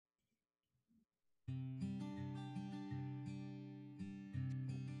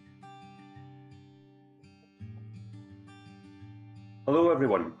Hello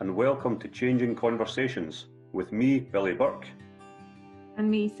everyone and welcome to Changing Conversations with me, Billy Burke.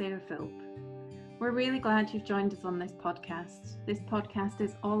 And me, Sarah Philp. We're really glad you've joined us on this podcast. This podcast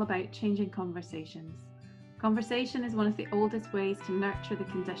is all about changing conversations. Conversation is one of the oldest ways to nurture the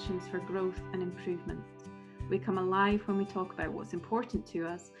conditions for growth and improvement. We come alive when we talk about what's important to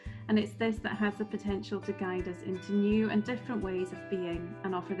us, and it's this that has the potential to guide us into new and different ways of being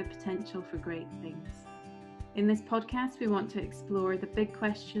and offer the potential for great things. In this podcast, we want to explore the big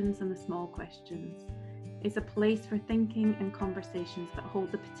questions and the small questions. It's a place for thinking and conversations that hold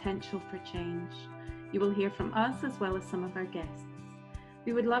the potential for change. You will hear from us as well as some of our guests.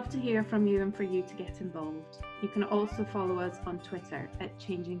 We would love to hear from you and for you to get involved. You can also follow us on Twitter at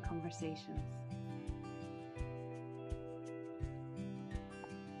Changing Conversations.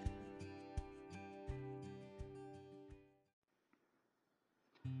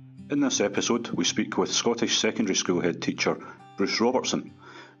 In this episode, we speak with Scottish secondary school head teacher Bruce Robertson.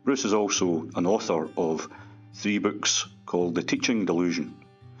 Bruce is also an author of 3 books called The Teaching Delusion.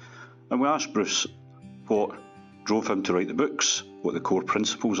 And we asked Bruce what drove him to write the books, what the core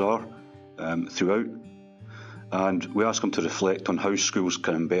principles are throughout, and we asked him to reflect on how schools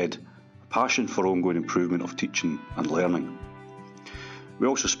can embed a passion for ongoing improvement of teaching and learning. We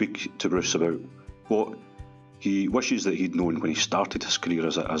also speak to Bruce about what he wishes that he'd known when he started his career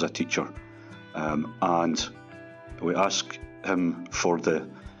as a teacher, and we ask him for the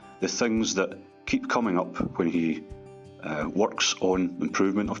things that keep coming up when he works on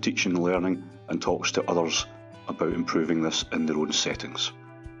improvement of teaching and learning and talks to others about improving this in their own settings.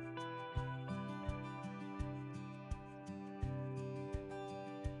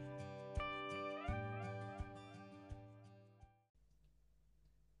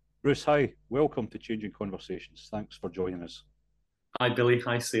 Bruce, hi. Welcome to Changing Conversations. Thanks for joining us. Hi, Billy.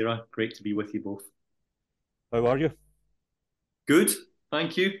 Hi, Sarah. Great to be with you both. How are you? Good,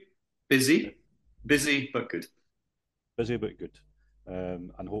 thank you. Busy, but good. Busy but good.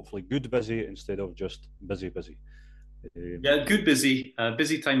 And hopefully good busy instead of just busy. Yeah, good busy.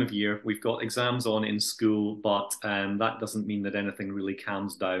 Busy time of year. We've got exams on in school, but that doesn't mean that anything really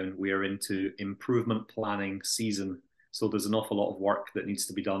calms down. We are into improvement planning season. So there's an awful lot of work that needs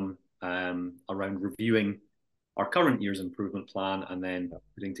to be done around reviewing our current year's improvement plan and then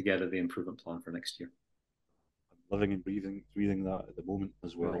putting together the improvement plan for next year. I'm living and breathing that at the moment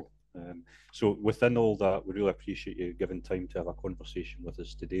as well. Right. So within all that, we really appreciate you giving time to have a conversation with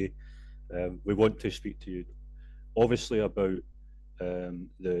us today. We want to speak to you, obviously, about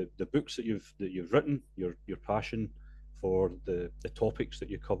the books that you've written, your passion for the topics that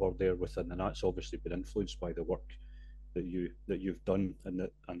you cover there within, and that's obviously been influenced by the work that you've done and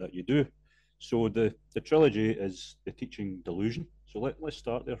that you do. So the trilogy is The Teaching Delusion. So let's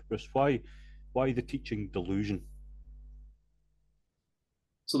start there, Bruce. Why The Teaching Delusion?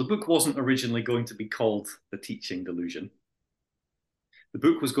 So the book wasn't originally going to be called The Teaching Delusion. The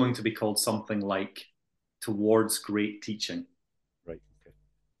book was going to be called something like Towards Great Teaching. Right. Okay.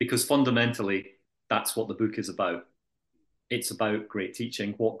 Because fundamentally, that's what the book is about. It's about great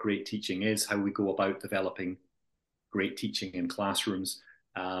teaching, what great teaching is, how we go about developing great teaching in classrooms,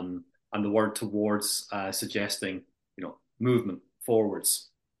 and the word towards suggesting, movement forwards.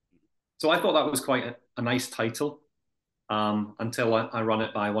 So I thought that was quite a nice title until I run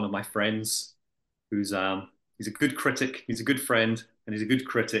it by one of my friends, who's he's a good critic, he's a good friend, and he's a good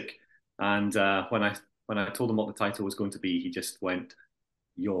critic. And when I told him what the title was going to be, he just went,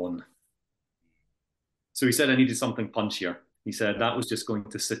 yawn. So he said I needed something punchier. He said that was just going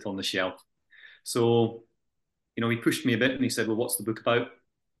to sit on the shelf. So he pushed me a bit and he said, well, what's the book about?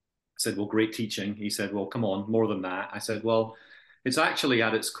 I said, well, great teaching. He said, well, come on, more than that. I said, well, it's actually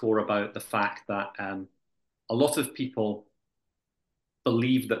at its core about the fact that a lot of people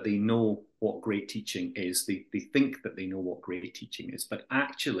believe that they know what great teaching is. They think that they know what great teaching is. But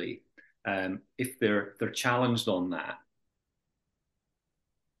actually, if they're challenged on that,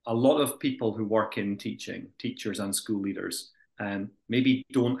 a lot of people who work in teaching, teachers and school leaders, maybe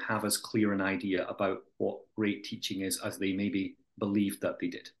don't have as clear an idea about what great teaching is as they maybe believed that they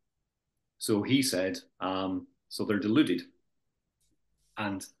did. So he said, so they're deluded,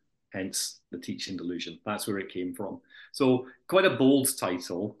 and hence The Teaching Delusion. That's where it came from. So quite a bold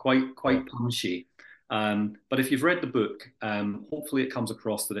title, quite punchy. But if you've read the book, hopefully it comes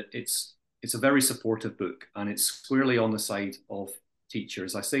across that it's a very supportive book, and it's squarely on the side of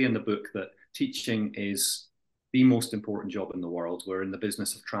teachers. I say in the book that teaching is the most important job in the world. We're in the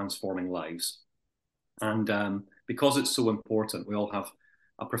business of transforming lives. And because it's so important, we all have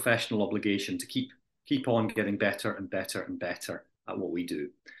a professional obligation to keep on getting better and better and better at what we do.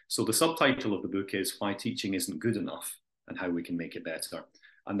 So the subtitle of the book is Why Teaching Isn't Good Enough. and how we can make it better.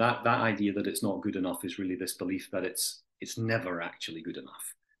 And that idea that it's not good enough is really this belief that it's never actually good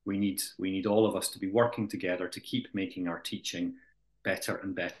enough. We need all of us to be working together to keep making our teaching better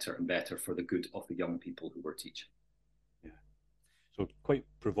and better and better for the good of the young people who we're teaching. Yeah. So quite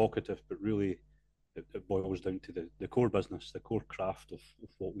provocative, but really it boils down to the core business, the core craft of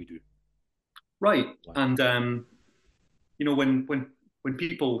what we do. Right. And when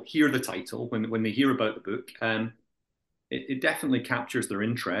people hear the title, when they hear about the book, it definitely captures their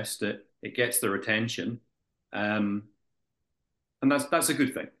interest. It gets their attention, and that's a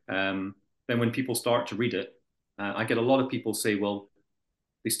good thing. Then when people start to read it, I get a lot of people say, well,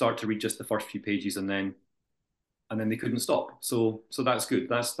 they start to read just the first few pages and then they couldn't stop. So that's good.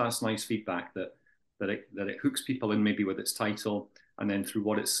 That's nice feedback that it hooks people in, maybe with its title, and then through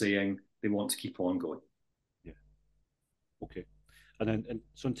what it's saying, they want to keep on going. Yeah. Okay. And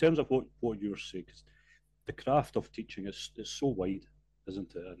so in terms of what you're saying, 'cause the craft of teaching is so wide,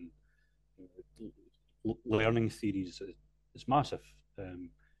 isn't it? And learning theories is massive.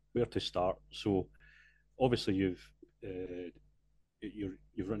 Where to start? So obviously you've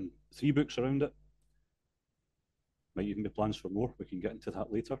written 3 books around it. Might even be plans for more. We can get into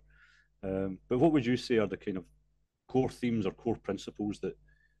that later. But what would you say are the kind of core themes or core principles that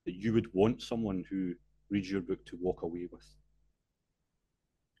you would want someone who reads your book to walk away with?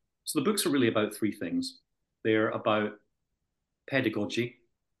 So the books are really about 3 things. They're about pedagogy,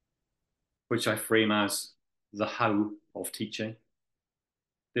 which I frame as the how of teaching.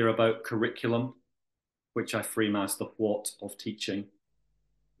 They're about curriculum, which I frame as the what of teaching.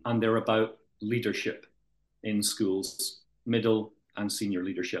 And they're about leadership in schools, middle and senior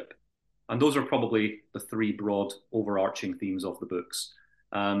leadership. And those are probably the 3 broad overarching themes of the books.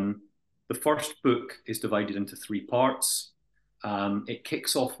 The first book is divided into 3 parts. It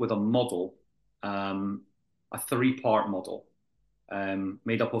kicks off with a model, a 3-part model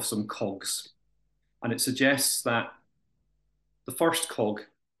made up of some cogs. And it suggests that the first cog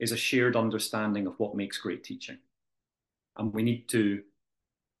is a shared understanding of what makes great teaching. And we need to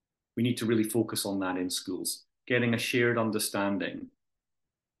really focus on that in schools, getting a shared understanding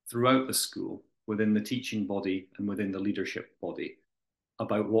throughout the school, within the teaching body and within the leadership body,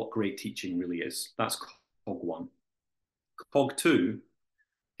 about what great teaching really is. That's cog 1. Cog 2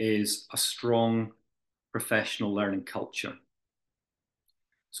 is a strong professional learning culture.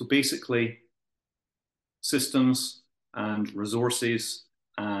 So basically, systems and resources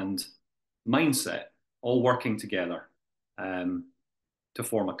and mindset all working together to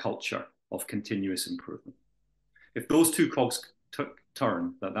form a culture of continuous improvement. If those 2 cogs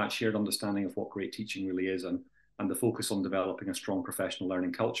turn, that shared understanding of what great teaching really is and the focus on developing a strong professional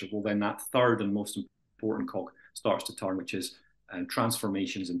learning culture, well, then that third and most important cog starts to turn, which is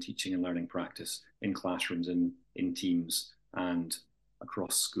transformations in teaching and learning practice in classrooms, in teams, and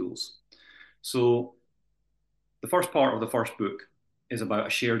across schools. So the first part of the first book is about a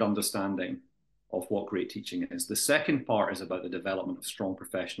shared understanding of what great teaching is. The second part is about the development of strong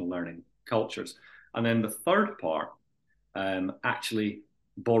professional learning cultures. And then the third part actually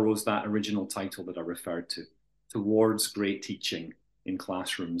borrows that original title that I referred to, Towards Great Teaching in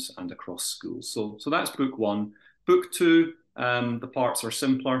Classrooms and Across Schools. So that's book 1. Book 2, the parts are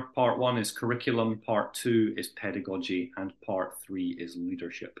simpler. Part 1 is curriculum, part 2 is pedagogy, and part 3 is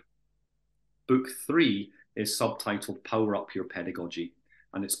leadership. Book 3 is subtitled Power Up Your Pedagogy,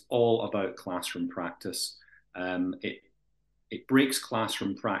 and it's all about classroom practice. It breaks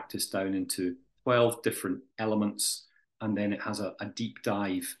classroom practice down into 12 different elements, and then it has a deep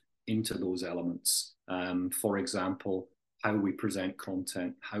dive into those elements. For example, how we present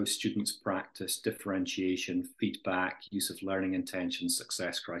content, how students practice, differentiation, feedback, use of learning intentions,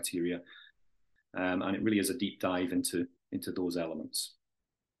 success criteria. And it really is a deep dive into those elements.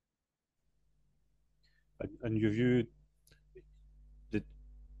 And you view the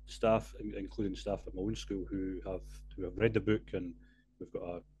staff, including staff at my own school, who have read the book, and we've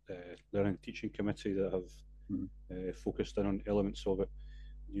got a learning teaching committee that have focused in on elements of it.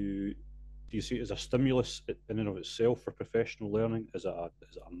 Do you see it as a stimulus in and of itself for professional learning? Is it a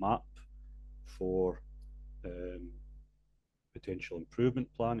map for potential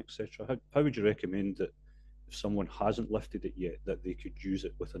improvement plan, etc.? How would you recommend that if someone hasn't lifted it yet, that they could use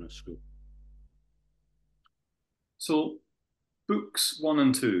it within a school? So books 1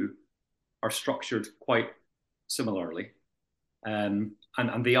 and 2 are structured quite similarly, and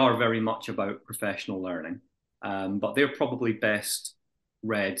they are very much about professional learning, but they're probably best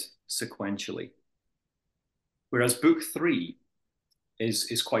read sequentially. Whereas book 3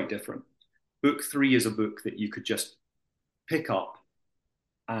 is quite different. Book 3 is a book that you could just pick up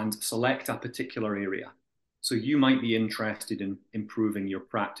and select a particular area So you might be interested in improving your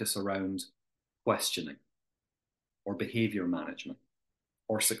practice around questioning or behavior management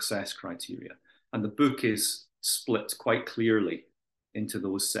or success criteria. And the book is split quite clearly into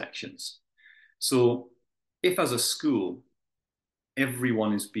those sections. So if as a school,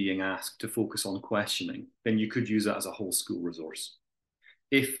 everyone is being asked to focus on questioning, then you could use it as a whole school resource.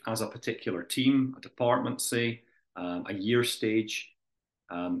 If as a particular team, a department, say, a year stage,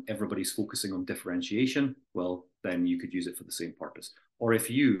 everybody's focusing on differentiation, well, then you could use it for the same purpose. Or if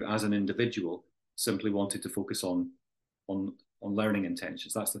you, as an individual, simply wanted to focus on learning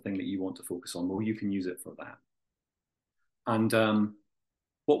intentions, that's the thing that you want to focus on, well, you can use it for that. And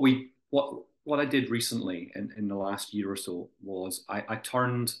what I did recently in the last year or so was I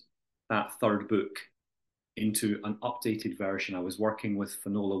turned that third book into an updated version. I was working with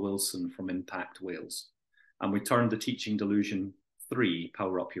Finola Wilson from Impact Wales, and we turned the Teaching Delusion 3,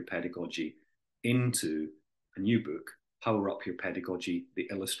 Power Up Your Pedagogy, into a new book, Power Up Your Pedagogy, the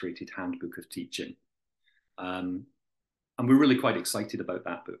Illustrated Handbook of Teaching. And we're really quite excited about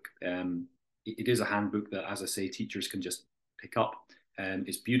that book. It is a handbook that, as I say, teachers can just pick up.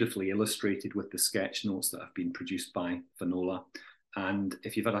 It's beautifully illustrated with the sketch notes that have been produced by Finola. And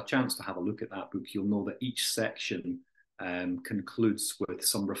if you've had a chance to have a look at that book, you'll know that each section concludes with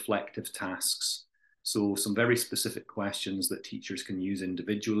some reflective tasks. So some very specific questions that teachers can use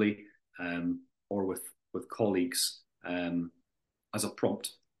individually or with colleagues as a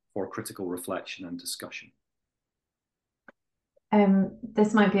prompt for critical reflection and discussion.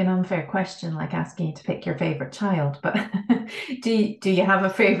 This might be an unfair question, like asking you to pick your favorite child, but do you have a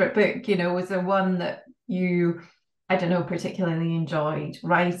favorite book? You know, was there one that you, I don't know, particularly enjoyed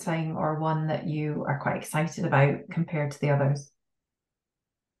writing, or one that you are quite excited about compared to the others?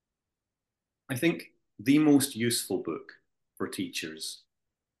 I think the most useful book for teachers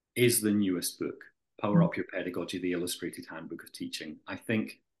is the newest book, Power Up Your Pedagogy, the Illustrated Handbook of Teaching. I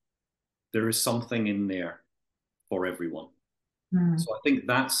think there is something in there for everyone. So I think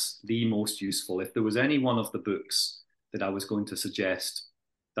that's the most useful. If there was any one of the books that I was going to suggest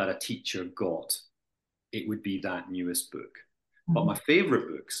that a teacher got, it would be that newest book. But my favorite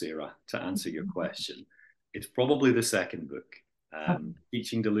book, Sarah, to answer your question, is probably the second book,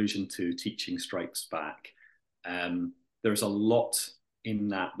 Teaching Delusion 2, Teaching Strikes Back. There's a lot in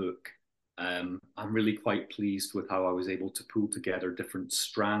that book. I'm really quite pleased with how I was able to pull together different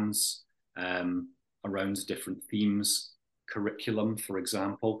strands around different themes. Curriculum, for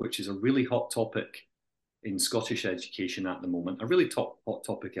example, which is a really hot topic in Scottish education at the moment, a really hot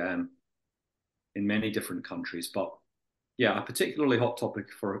topic in many different countries, but yeah, a particularly hot topic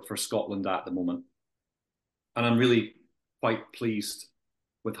for Scotland at the moment. And I'm really quite pleased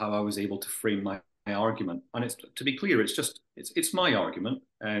with how I was able to frame my argument. And it's, to be clear, it's my argument,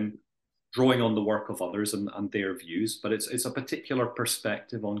 and drawing on the work of others and their views, but it's a particular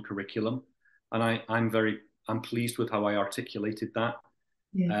perspective on curriculum, and I'm pleased with how I articulated that.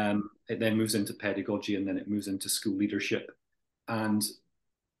 Yeah. It then moves into pedagogy, and then it moves into school leadership. And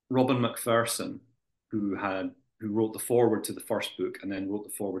Robin McPherson, who wrote the foreword to the first book and then wrote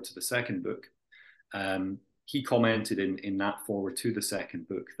the foreword to the second book, he commented in that foreword to the second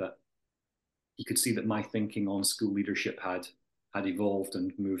book that he could see that my thinking on school leadership had evolved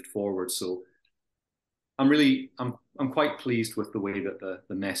and moved forward. So I'm quite pleased with the way that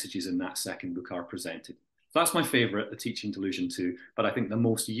the messages in that second book are presented. So that's my favorite, the Teaching Delusion 2, but I think the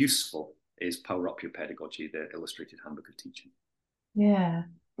most useful is Power Up Your Pedagogy, the Illustrated Handbook of Teaching. Yeah.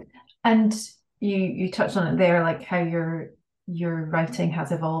 And you touched on it there, like how your writing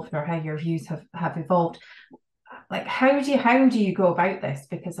has evolved, or how your views have evolved. Like how do you go about this?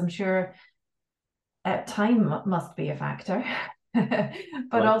 Because I'm sure time must be a factor. But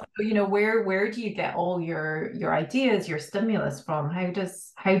right. Also, you know, where do you get all your ideas, your stimulus from? How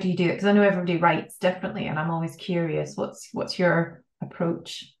do you do it? Because I know everybody writes differently, and I'm always curious, what's your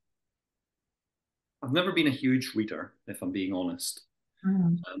approach? I've never been a huge reader, if I'm being honest.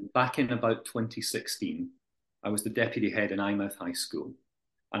 Back in about 2016, I was the deputy head in Eyemouth High School,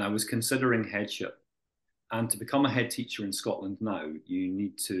 and I was considering headship. And to become a head teacher in Scotland now, you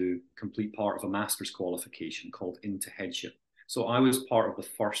need to complete part of a master's qualification called Into Headship. So I was part of the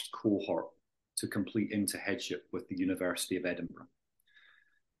first cohort to complete Into Headship with the University of Edinburgh.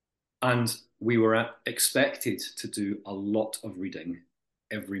 And we were expected to do a lot of reading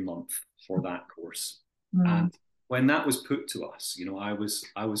every month for that course. And when that was put to us, you know, I was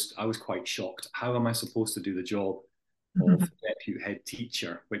quite shocked. How am I supposed to do the job of deputy head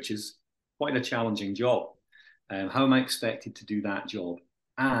teacher, which is quite a challenging job? How am I expected to do that job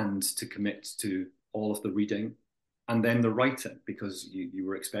and to commit to all of the reading and then the writing, because you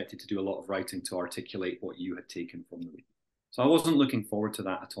were expected to do a lot of writing to articulate what you had taken from the reading. So I wasn't looking forward to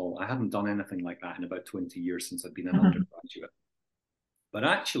that at all. I hadn't done anything like that in about 20 years since I'd been an undergraduate. But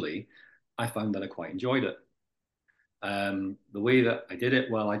actually, I found that I quite enjoyed it. The way that I did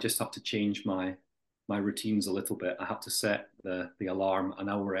it, well, I just had to change my routines a little bit. I had to set the alarm an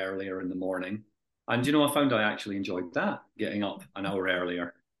hour earlier in the morning. And, you know, I found I actually enjoyed that, getting up an hour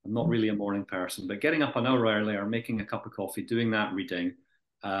earlier. I'm not really a morning person, but getting up an hour earlier, making a cup of coffee, doing that reading,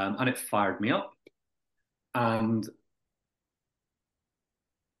 and it fired me up. And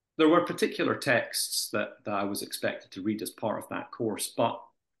there were particular texts that I was expected to read as part of that course, but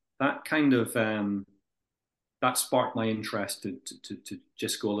that kind of that sparked my interest to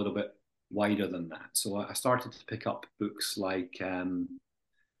just go a little bit wider than that. So I started to pick up books like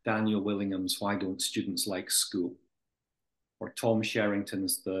Daniel Willingham's "Why Don't Students Like School?" or Tom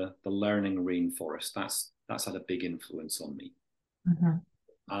Sherrington's The Learning Rainforest. That's had a big influence on me.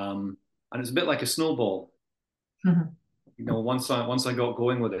 And it's a bit like a snowball. You know, once I got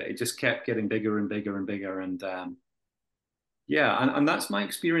going with it, it just kept getting bigger and bigger and bigger. And and that's my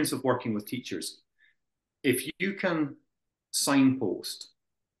experience of working with teachers. If you can signpost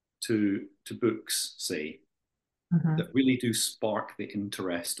to books, say, that really do spark the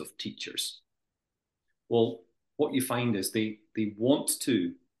interest of teachers, well, what you find is they want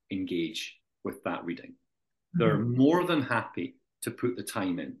to engage with that reading. They're more than happy to put the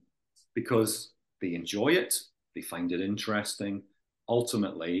time in because they enjoy it, they find it interesting.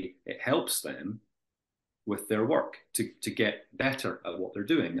 Ultimately, it helps them with their work to get better at what they're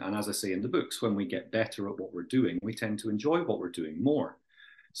doing. And as I say in the books, when we get better at what we're doing, we tend to enjoy what we're doing more.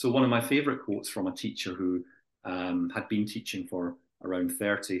 So one of my favorite quotes from a teacher who had been teaching for around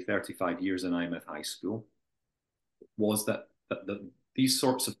 35 years in Eyemouth High School was that these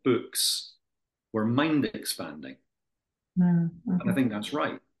sorts of books were mind expanding. And I think that's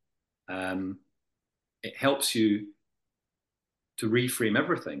right. It helps you to reframe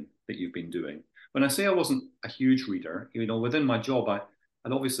everything that you've been doing. When I say I wasn't a huge reader, you know, within my job, I'd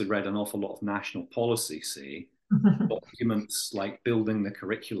obviously read an awful lot of national policy, say, documents like building the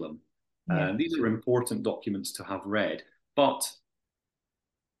curriculum. These are important documents to have read, but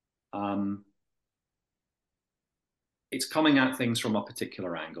it's coming at things from a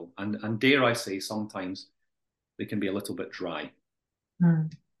particular angle. And dare I say, sometimes they can be a little bit dry.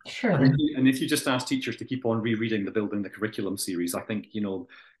 Sure. And if you just ask teachers to keep on rereading the Building the Curriculum series, I think, you know,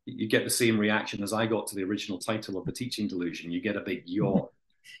 you get the same reaction as I got to the original title of The Teaching Delusion. You get a big yaw.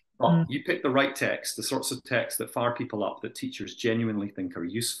 But you pick the right text, the sorts of text that fire people up, that teachers genuinely think are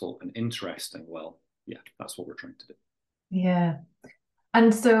useful and interesting. Well, yeah, that's what we're trying to do. Yeah.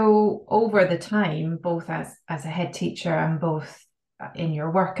 And so over the time, both as a head teacher and both in your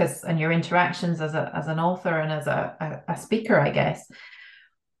work and your interactions as an author and as a speaker, I guess,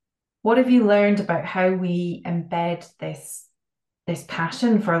 what have you learned about how we embed this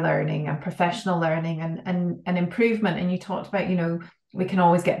passion for learning and professional learning and improvement? And you talked about, you know, we can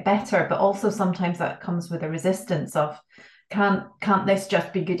always get better, but also sometimes that comes with a resistance of can't this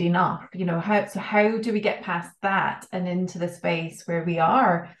just be good enough? You know, how do we get past that and into the space where we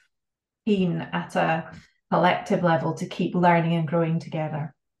are keen at a collective level to keep learning and growing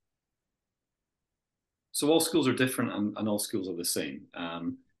together? So all schools are different and all schools are the same.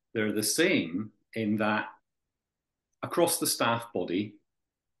 They're the same in that across the staff body,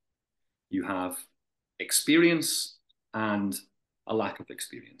 you have experience and a lack of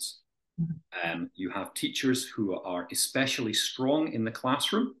experience. You have teachers who are especially strong in the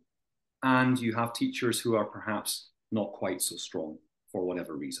classroom, and you have teachers who are perhaps not quite so strong for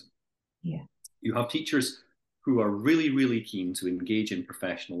whatever reason. Yeah. You have teachers who are really, really keen to engage in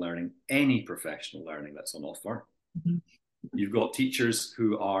professional learning, any professional learning that's on offer. You've got teachers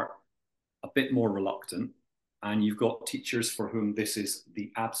who are a bit more reluctant, and you've got teachers for whom this is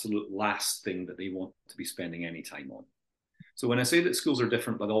the absolute last thing that they want to be spending any time on. So when I say that schools are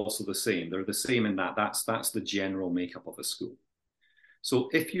different but also the same, they're the same in that's the general makeup of a school. So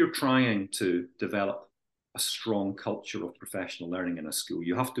if you're trying to develop a strong culture of professional learning in a school,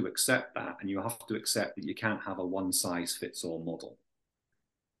 you have to accept that, and you have to accept that you can't have a one-size-fits-all model.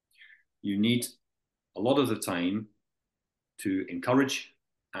 You need a lot of the time to encourage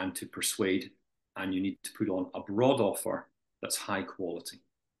and to persuade, and you need to put on a broad offer that's high quality.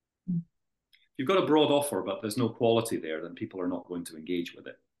 If you've got a broad offer but there's no quality there, then people are not going to engage with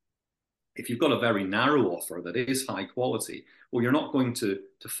it. If you've got a very narrow offer that is high quality, well, you're not going to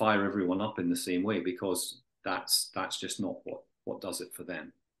fire everyone up in the same way, because that's just not what does it for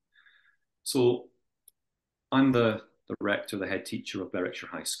them. So I'm the rector, the head teacher of Berwickshire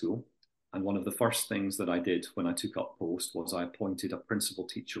High School. And one of the first things that I did when I took up post was I appointed a principal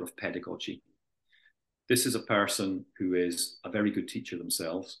teacher of pedagogy. This is a person who is a very good teacher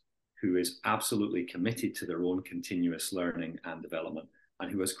themselves, who is absolutely committed to their own continuous learning and development,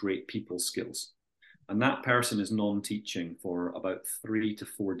 and who has great people skills. And that person is non-teaching for about 3 to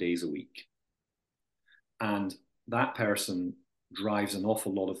 4 days a week. And that person drives an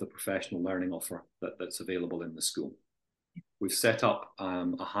awful lot of the professional learning offer that's available in the school. We've set up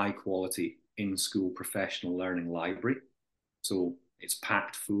a high quality in-school professional learning library. So it's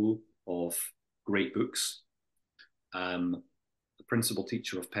packed full of great books. The principal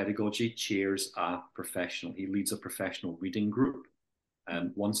teacher of pedagogy chairs he leads a professional reading group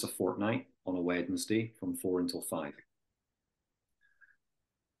once a fortnight on a Wednesday from 4 until 5.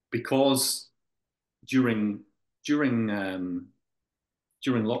 Because during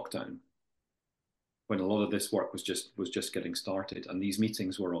lockdown, when a lot of this work was just getting started and these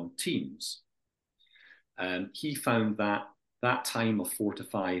meetings were on Teams, he found that time of 4 to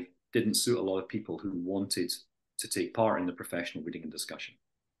 5 didn't suit a lot of people who wanted to take part in the professional reading and discussion.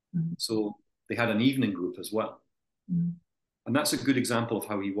 Mm-hmm. So they had an evening group as well. Mm-hmm. And that's a good example of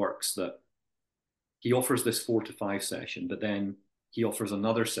how he works, that he offers this 4 to 5 session, but then he offers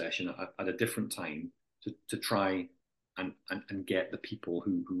another session at a different time to try and get the people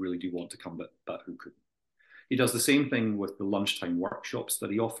who really do want to come, but who couldn't. He does the same thing with the lunchtime workshops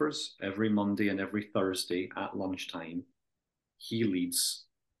that he offers every Monday and every Thursday at lunchtime. He leads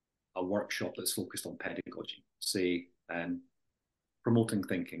a workshop that's focused on pedagogy, say, promoting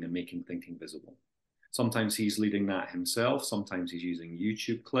thinking and making thinking visible. Sometimes he's leading that himself. Sometimes he's using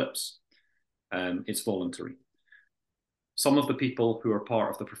YouTube clips. It's voluntary. Some of the people who are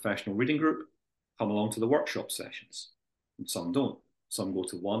part of the professional reading group come along to the workshop sessions, and some don't. Some go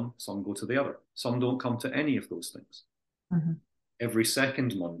to one, some go to the other. Some don't come to any of those things. Mm-hmm. Every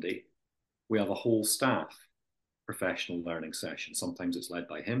second Monday, we have a whole staff professional learning session. Sometimes it's led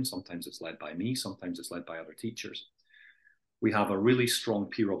by him, sometimes it's led by me, sometimes it's led by other teachers. We have a really strong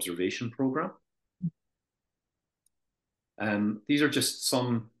peer observation program. These are just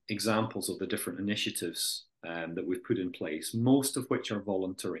some examples of the different initiatives that we've put in place, most of which are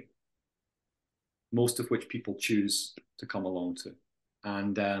voluntary, most of which people choose to come along to.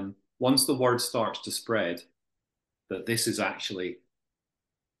 And once the word starts to spread that this is actually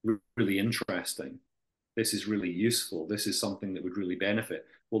really interesting, this is really useful, this is something that would really benefit,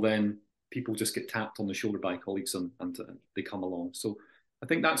 well, then people just get tapped on the shoulder by colleagues and they come along. So I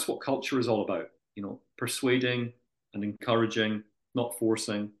think that's what culture is all about, persuading and encouraging, not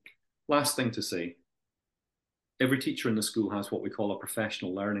forcing. Last thing to say, every teacher in the school has what we call a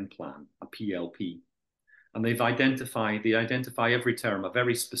professional learning plan, a PLP. And they identify every term a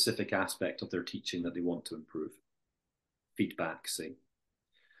very specific aspect of their teaching that they want to improve. Feedback, say.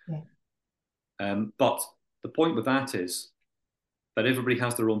 Yeah. But the point with that is that everybody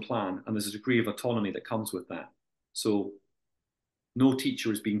has their own plan and there's a degree of autonomy that comes with that. So no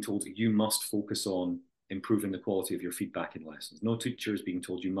teacher is being told you must focus on improving the quality of your feedback in lessons. No teacher is being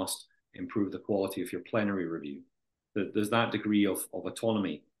told you must improve the quality of your plenary review. There's that degree of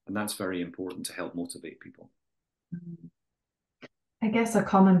autonomy, and that's very important to help motivate people. I guess a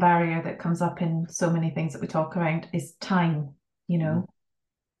common barrier that comes up in so many things that we talk around is time,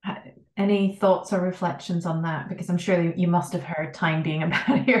 Any thoughts or reflections on that? Because I'm sure you must have heard time being a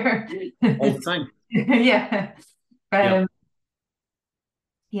barrier. All the time. Yeah.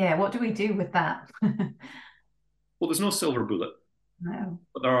 Yeah, what do we do with that? Well, there's no silver bullet. No.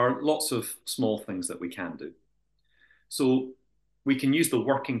 But there are lots of small things that we can do. So we can use the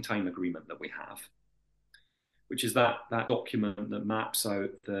working time agreement that we have, which is that document that maps out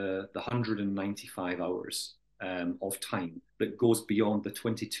the 195 hours of time that goes beyond the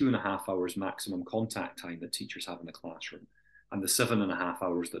 22.5 hours maximum contact time that teachers have in the classroom and the 7.5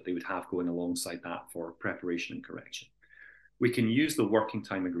 hours that they would have going alongside that for preparation and correction. We can use the working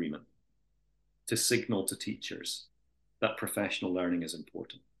time agreement to signal to teachers that professional learning is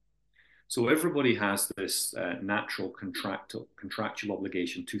important. So everybody has this natural contractual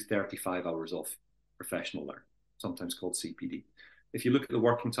obligation to 35 hours of professional learning, sometimes called CPD. If you look at the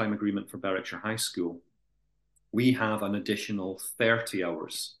working time agreement for Berwickshire High School, we have an additional 30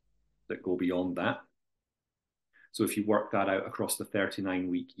 hours that go beyond that. So if you work that out across the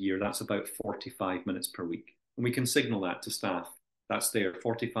 39-week year, that's about 45 minutes per week. And we can signal that to staff. That's there,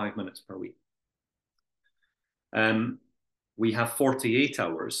 45 minutes per week. We have 48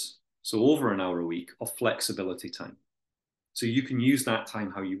 hours, so over an hour a week of flexibility time. So you can use that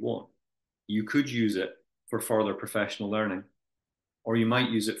time how you want. You could use it for further professional learning, or you might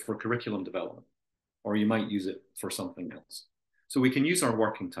use it for curriculum development, or you might use it for something else. So we can use our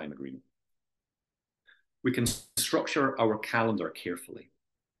working time agreement. We can structure our calendar carefully.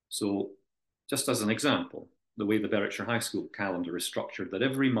 So just as an example, the way the Berwickshire High School calendar is structured, that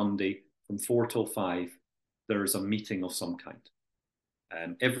every Monday from 4 till 5, there's a meeting of some kind.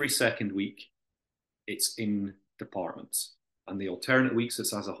 Every second week, it's in departments. And the alternate weeks,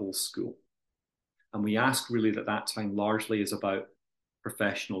 it's as a whole school. And we ask really that time largely is about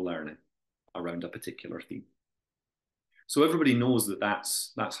professional learning around a particular theme. So everybody knows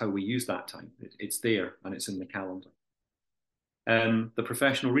that's how we use that time. It's there and it's in the calendar. The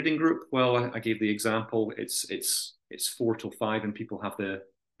professional reading group, well, I gave the example. It's 4 till 5, and people have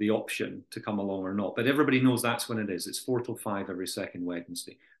the option to come along or not. But everybody knows that's when it is. It's 4 till 5 every second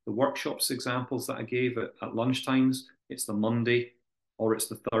Wednesday. The workshops examples that I gave at lunchtimes, it's the Monday or it's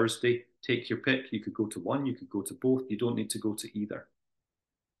the Thursday. Take your pick. You could go to one, you could go to both. You don't need to go to either.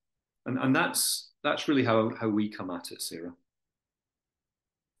 And that's really how we come at it, Sarah.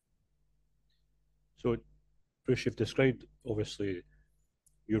 So, Bruce, you've described obviously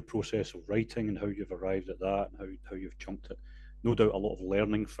your process of writing and how you've arrived at that and how you've chunked it. No doubt a lot of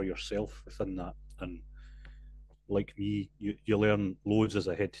learning for yourself within that. And like me, you learn loads as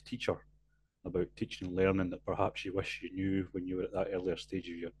a head teacher about teaching and learning that perhaps you wish you knew when you were at that earlier stage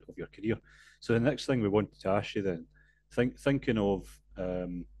of your career. So the next thing we wanted to ask you then, thinking of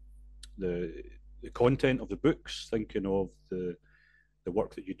the content of the books, thinking of the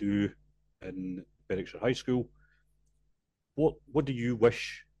work that you do in Berwickshire High School, what do you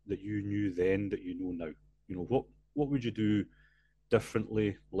wish that you knew then that you know now? You know, what would you do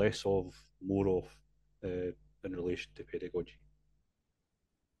differently, less of, more of, in relation to pedagogy?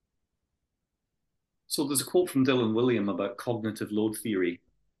 So there's a quote from Dylan William about cognitive load theory,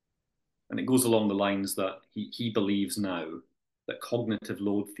 and it goes along the lines that he believes now that cognitive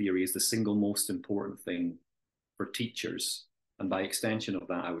load theory is the single most important thing for teachers, and by extension of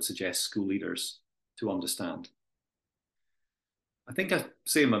that, I would suggest school leaders to understand. I think I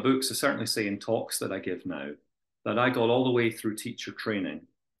say in my books, I certainly say in talks that I give now, that I got all the way through teacher training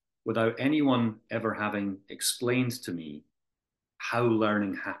without anyone ever having explained to me how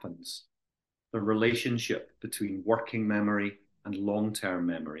learning happens, the relationship between working memory and long-term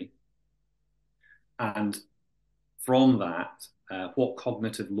memory, and from that, what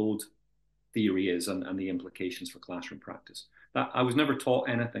cognitive load theory is and the implications for classroom practice. I was never taught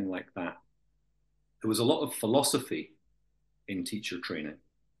anything like that. There was a lot of philosophy in teacher training,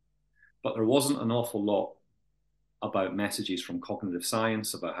 but there wasn't an awful lot about messages from cognitive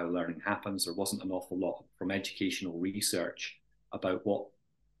science about how learning happens. There wasn't an awful lot from educational research about what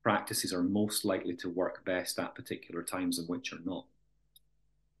practices are most likely to work best at particular times and which are not.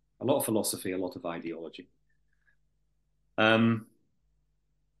 A lot of philosophy, a lot of ideology.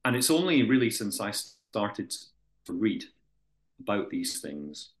 And it's only really since I started to read about these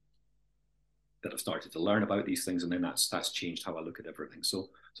things that I've started to learn about these things, and then that's changed how I look at everything. So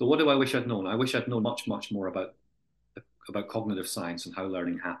what do I wish I'd known? I wish I'd known much, much more about cognitive science and how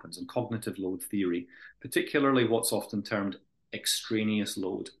learning happens, and cognitive load theory, particularly what's often termed extraneous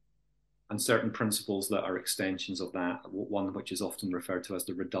load, and certain principles that are extensions of that, one which is often referred to as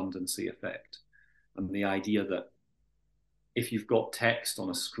the redundancy effect, and the idea that if you've got text on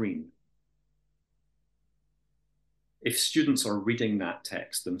a screen, if students are reading that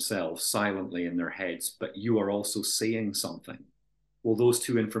text themselves silently in their heads, but you are also saying something, well, those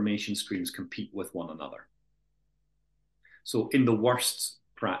two information streams compete with one another. So in the worst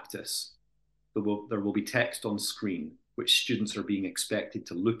practice, there will be text on screen which students are being expected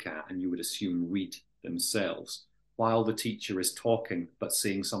to look at and you would assume read themselves, while the teacher is talking but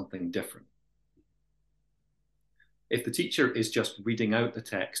saying something different. If the teacher is just reading out the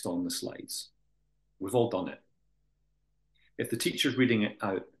text on the slides, we've all done it. If the teacher's reading it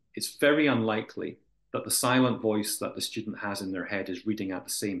out, it's very unlikely that the silent voice that the student has in their head is reading at the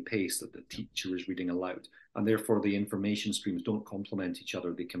same pace that the teacher is reading aloud, and therefore the information streams don't complement each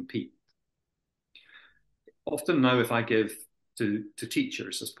other, they compete. Often now, if I give to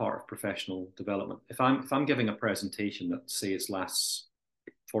teachers as part of professional development, if I'm giving a presentation that, say, it lasts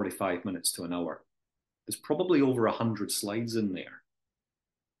 45 minutes to an hour, there's probably over 100 slides in there.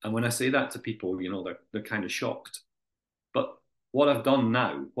 And when I say that to people, you know, they're kind of shocked. But what I've done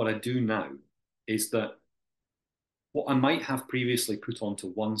now, what I do now, is that what I might have previously put onto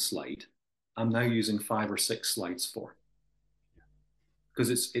one slide, I'm now using 5 or 6 slides for.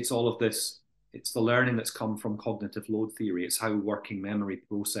 Because it's all of this, it's the learning that's come from cognitive load theory. It's how working memory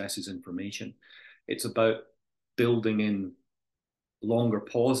processes information. It's about building in longer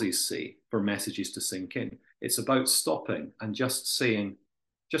pauses, say, for messages to sink in. It's about stopping and just saying,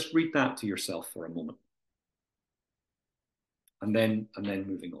 just read that to yourself for a moment. And then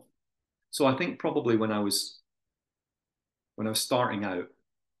moving on. So I think probably when I was starting out,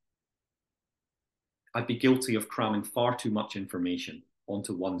 I'd be guilty of cramming far too much information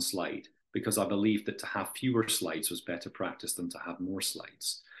onto one slide, because I believed that to have fewer slides was better practice than to have more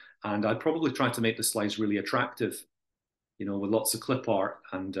slides. And I'd probably try to make the slides really attractive, with lots of clip art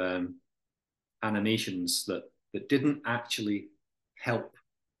and animations that didn't actually help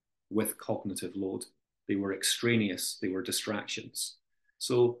with cognitive load. They were extraneous, they were distractions.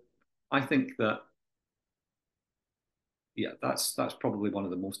 So I think that, yeah, that's probably one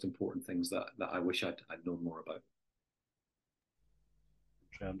of the most important things that I wish I'd known more about.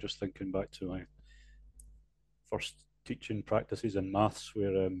 I'm just thinking back to my first teaching practices in maths,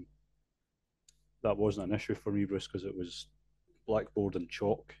 where that wasn't an issue for me, Bruce, because it was blackboard and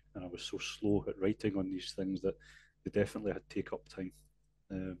chalk, and I was so slow at writing on these things that they definitely had take up time.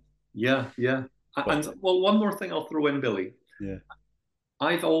 Yeah. And well, one more thing I'll throw in, Billy. Yeah.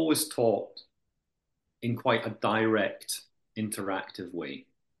 I've always taught in quite a direct, interactive way.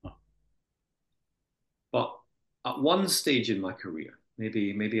 Oh. But at one stage in my career,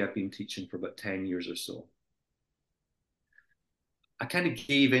 maybe I've been teaching for about 10 years or so, I kind of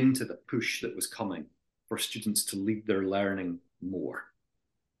gave in to the push that was coming for students to lead their learning more.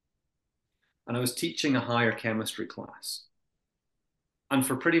 And I was teaching a higher chemistry class. And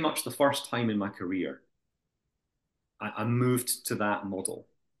for pretty much the first time in my career, I moved to that model.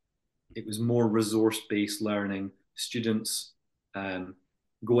 It was more resource-based learning, students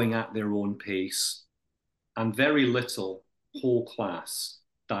going at their own pace, and very little whole class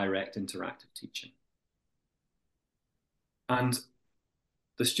direct interactive teaching. And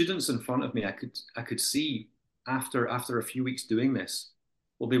the students in front of me, I could see after a few weeks doing this,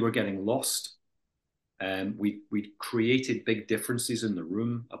 well, they were getting lost. We'd created big differences in the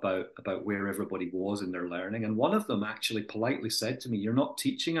room about where everybody was in their learning. And one of them actually politely said to me, "You're not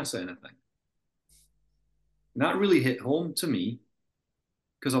teaching us anything." And that really hit home to me,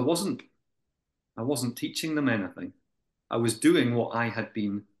 because I wasn't teaching them anything. I was doing what I had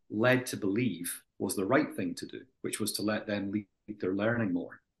been led to believe was the right thing to do, which was to let them lead their learning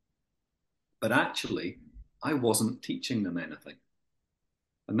more. But actually, I wasn't teaching them anything.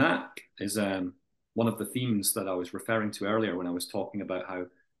 And that is one of the themes that I was referring to earlier when I was talking about how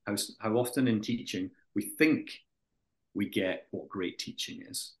often in teaching we think we get what great teaching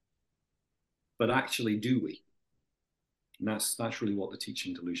is, but actually do we? And that's really what the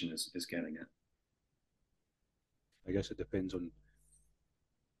teaching delusion is getting at. I guess it depends on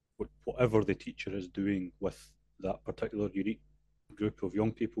whatever the teacher is doing with that particular unique group of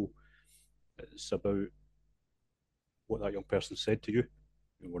young people. It's about what that young person said to you.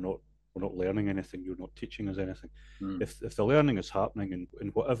 We're not learning anything. You're not teaching us anything. If the learning is happening in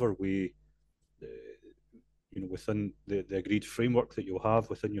whatever way, within the agreed framework that you'll have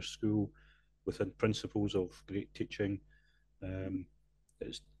within your school, within principles of great teaching,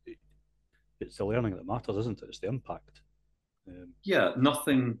 it's the learning that matters, isn't it? It's the impact. Yeah,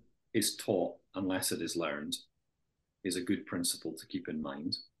 nothing is taught unless it is learned, is a good principle to keep in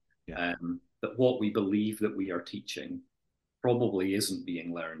mind. Yeah. That what we believe that we are teaching probably isn't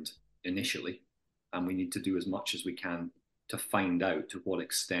being learned initially, and we need to do as much as we can to find out to what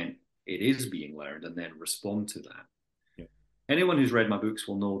extent it is being learned and then respond to that. Yeah. Anyone who's read my books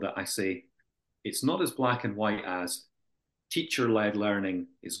will know that I say it's not as black and white as teacher-led learning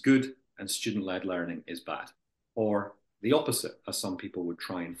is good and student-led learning is bad, or the opposite, as some people would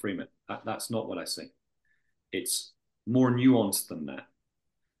try and frame it. That's not what I say. It's more nuanced than that.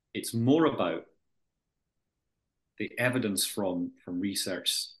 It's more about the evidence from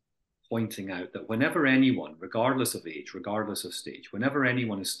research pointing out that whenever anyone, regardless of age, regardless of stage, whenever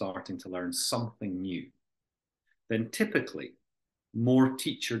anyone is starting to learn something new, then typically more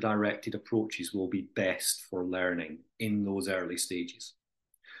teacher-directed approaches will be best for learning in those early stages.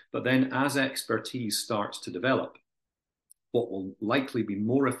 But then as expertise starts to develop, what will likely be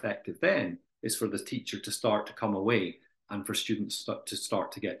more effective then is for the teacher to start to come away and for students to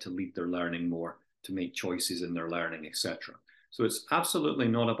start to get to lead their learning more, to make choices in their learning, etc. So it's absolutely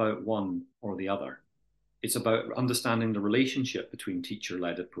not about one or the other. It's about understanding the relationship between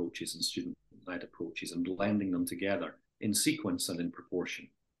teacher-led approaches and student-led approaches and blending them together in sequence and in proportion.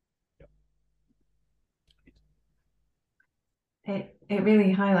 It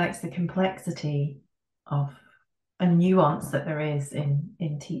really highlights the complexity of a nuance that there is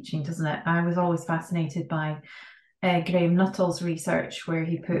in teaching, doesn't it? I was always fascinated by Graham Nuttall's research, where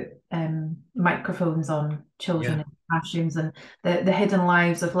he put microphones on children in classrooms, and the hidden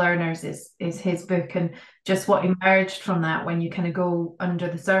lives of learners is his book, and just what emerged from that when you kind of go under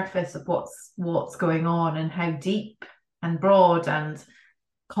the surface of what's going on and how deep and broad and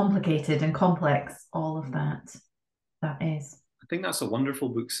complicated and complex all of that is. I think that's a wonderful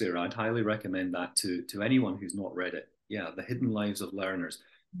book, Sarah. I'd highly recommend that to anyone who's not read it. Yeah, The Hidden Lives of Learners.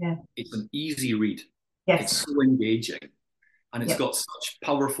 Yeah. It's an easy read. Yes. It's so engaging. And it's Yep. got such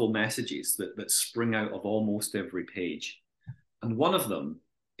powerful messages that spring out of almost every page. And one of them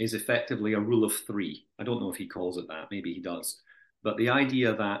is effectively a rule of three. I don't know if he calls it that, maybe he does. But the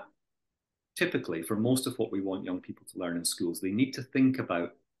idea that typically for most of what we want young people to learn in schools, they need to think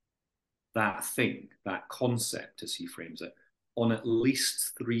about that thing, that concept, as he frames it, on at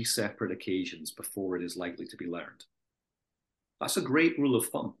least 3 separate occasions before it is likely to be learned. That's a great rule of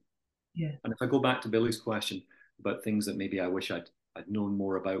thumb. Yeah. And if I go back to Billy's question about things that maybe I wish I'd known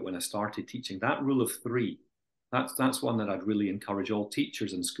more about when I started teaching, that rule of 3, that's one that I'd really encourage all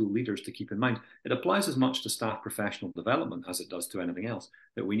teachers and school leaders to keep in mind. It applies as much to staff professional development as it does to anything else,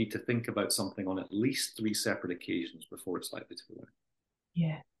 that we need to think about something on at least 3 separate occasions before it's likely to be learned.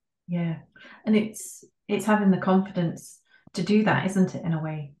 Yeah, yeah. And it's having the confidence to do that, isn't it, in a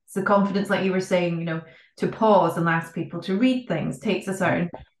way? It's the confidence, like you were saying, you know, to pause and ask people to read things takes a certain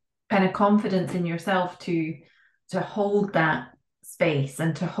kind of confidence in yourself to hold that space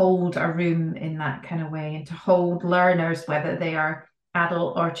and to hold a room in that kind of way and to hold learners, whether they are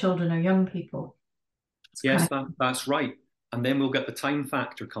adult or children or young people. Yes, that's right. And then we'll get the time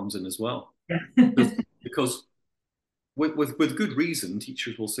factor comes in as well. Yeah. because with good reason,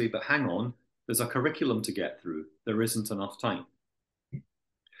 teachers will say, but hang on, there's a curriculum to get through. There isn't enough time.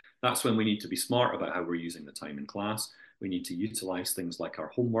 That's when we need to be smart about how we're using the time in class. We need to utilize things like our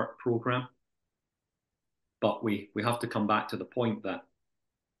homework program. But we have to come back to the point that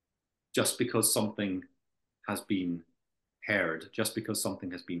just because something has been heard, just because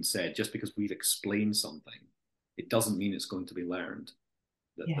something has been said, just because we've explained something, it doesn't mean it's going to be learned.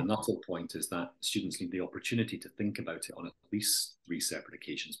 The nuttle point is that students need the opportunity to think about it on at least 3 separate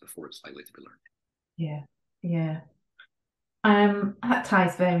occasions before it's likely to be learned. Yeah, yeah. That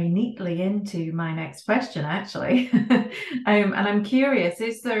ties very neatly into my next question, actually. And I'm curious,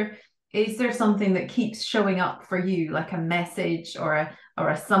 is there something that keeps showing up for you, like a message or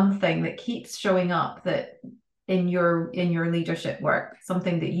a something that keeps showing up that in your leadership work,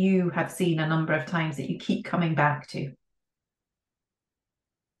 something that you have seen a number of times that you keep coming back to?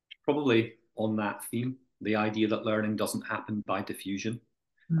 Probably on that theme, the idea that learning doesn't happen by diffusion,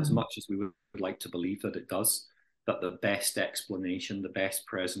 as much as we would like to believe that it does, that the best explanation, the best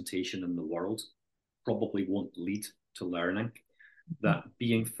presentation in the world probably won't lead to learning, that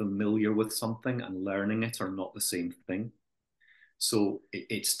being familiar with something and learning it are not the same thing. So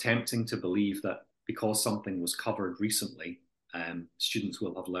it's tempting to believe that because something was covered recently, students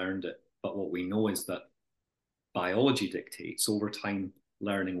will have learned it. But what we know is that biology dictates over time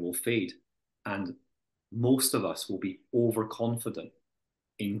learning will fade. And most of us will be overconfident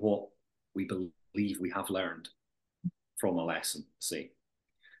in what we believe we have learned from a lesson, say.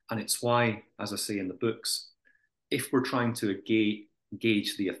 And it's why, as I say in the books, if we're trying to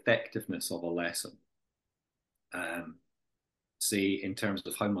gauge the effectiveness of a lesson, say in terms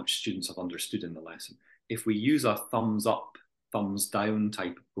of how much students have understood in the lesson, if we use a thumbs up, thumbs down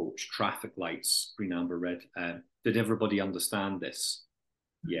type approach, traffic lights, green, amber, red, did everybody understand this?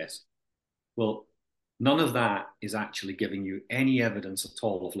 Yes. Well, none of that is actually giving you any evidence at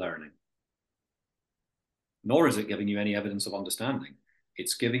all of learning. Nor is it giving you any evidence of understanding.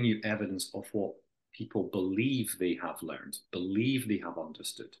 It's giving you evidence of what people believe they have learned, believe they have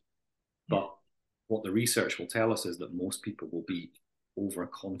understood. But what the research will tell us is that most people will be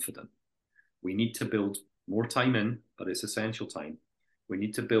overconfident. We need to build more time in, but it's essential time. We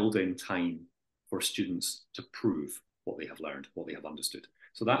need to build in time for students to prove what they have learned, what they have understood.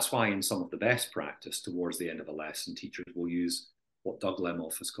 So that's why in some of the best practice towards the end of a lesson, teachers will use what Doug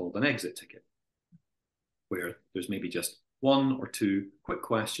Lemoff has called an exit ticket, where there's maybe just 1 or 2 quick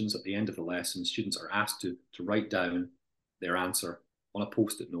questions at the end of the lesson. Students are asked to write down their answer on a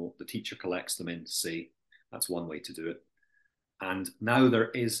post-it note. The teacher collects them in to say, that's one way to do it. And now there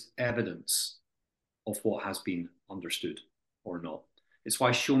is evidence of what has been understood or not. It's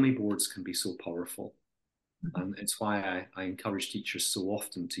why show me boards can be so powerful. And it's why I encourage teachers so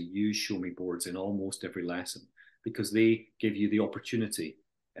often to use show me boards in almost every lesson, because they give you the opportunity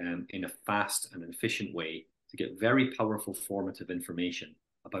in a fast and efficient way to get very powerful formative information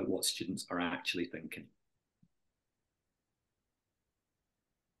about what students are actually thinking.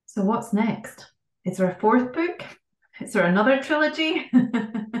 So what's next? Is there a 4th book? Is there another trilogy?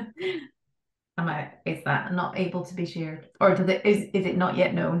 Is that not able to be shared? Or is it not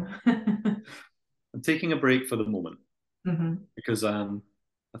yet known? I'm taking a break for the moment because I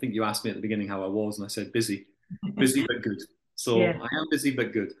think you asked me at the beginning how I was, and I said busy but good. So Yeah. I am busy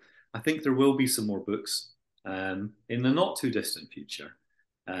but good. I think there will be some more books in the not too distant future.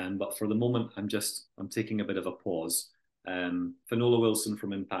 But for the moment, I'm taking a bit of a pause. Finola Wilson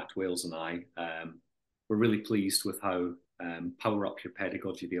from Impact Wales and I, we're really pleased with how Power Up Your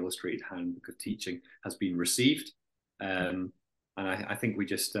Pedagogy, the Illustrated Handbook of Teaching, has been received. And I think we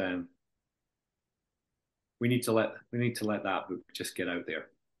just we need to let that book just get out there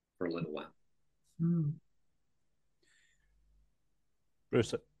for a little while.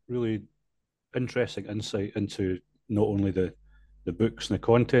 Bruce, really interesting insight into not only the books and the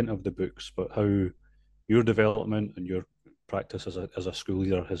content of the books, but how your development and your practice as a school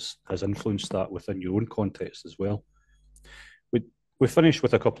leader has influenced that within your own context as well. We finished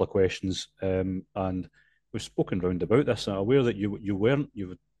with a couple of questions, and we've spoken round about this. I'm aware that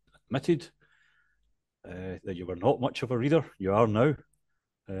you've admitted that you were not much of a reader. You are now.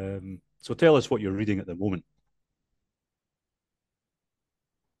 So tell us what you're reading at the moment.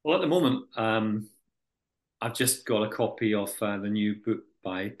 Well, at the moment, I've just got a copy of the new book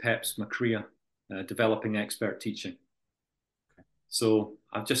by Peps McCrea, Developing Expert Teaching. So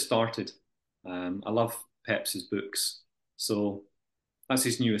I've just started. I love Peps's books. So that's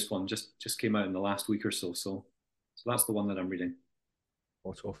his newest one, just came out in the last week or so. So that's the one that I'm reading.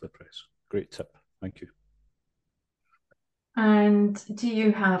 Hot off the press. Great tip. Thank you. And do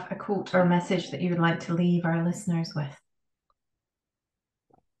you have a quote or message that you would like to leave our listeners with?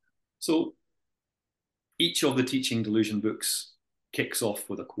 So each of the Teaching Delusion books kicks off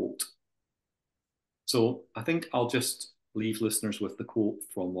with a quote. So I think I'll just leave listeners with the quote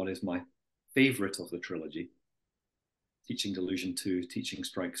from what is my favourite of the trilogy, Teaching Delusion 2, Teaching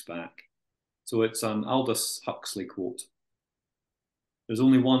Strikes Back. So it's an Aldous Huxley quote. There's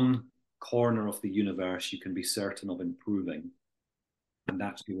only one corner of the universe you can be certain of improving, and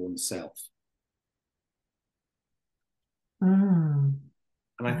that's your own self. And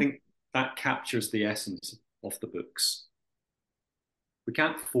I think that captures the essence of the books. We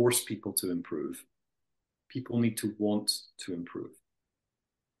can't force people to improve. People need to want to improve.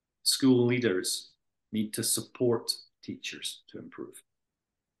 School leaders need to support teachers to improve.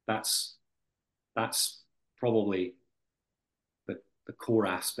 That's probably the core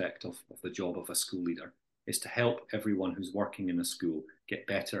aspect of the job of a school leader, is to help everyone who's working in a school get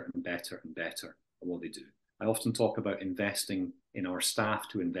better and better and better at what they do. I often talk about investing in our staff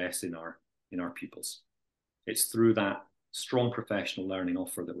to invest in our pupils. It's through that strong professional learning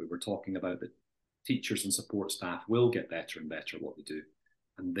offer that we were talking about that teachers and support staff will get better and better at what they do.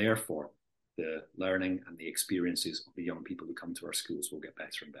 And therefore, the learning and the experiences of the young people who come to our schools will get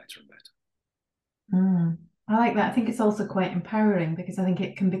better and better and better. I like that. I think it's also quite empowering, because I think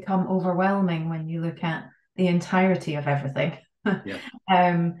it can become overwhelming when you look at the entirety of everything. Yeah.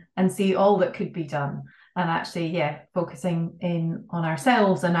 And see all that could be done. And actually, focusing in on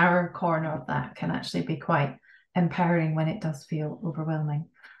ourselves and our corner of that can actually be quite empowering when it does feel overwhelming.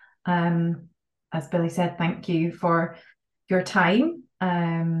 As Billy said, thank you for your time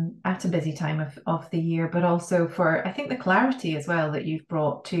at a busy time of the year, but also for, I think, the clarity as well that you've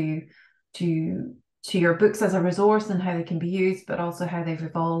brought to your books as a resource and how they can be used, but also how they've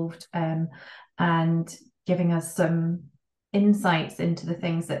evolved, and giving us some insights into the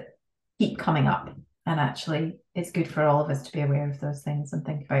things that keep coming up. And actually, it's good for all of us to be aware of those things and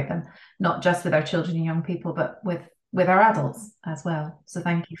think about them, not just with our children and young people, but with our adults as well. So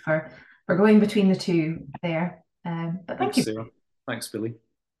thank you for going between the two there. But thank you, Sarah. Thanks, Billy.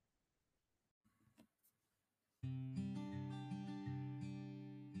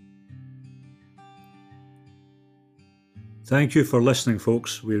 Thank you for listening,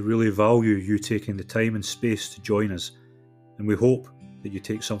 folks. We really value you taking the time and space to join us, and we hope that you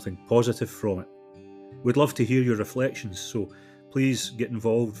take something positive from it. We'd love to hear your reflections, so please get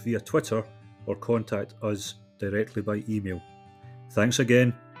involved via Twitter or contact us directly by email. Thanks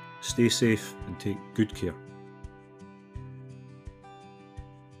again, stay safe and take good care.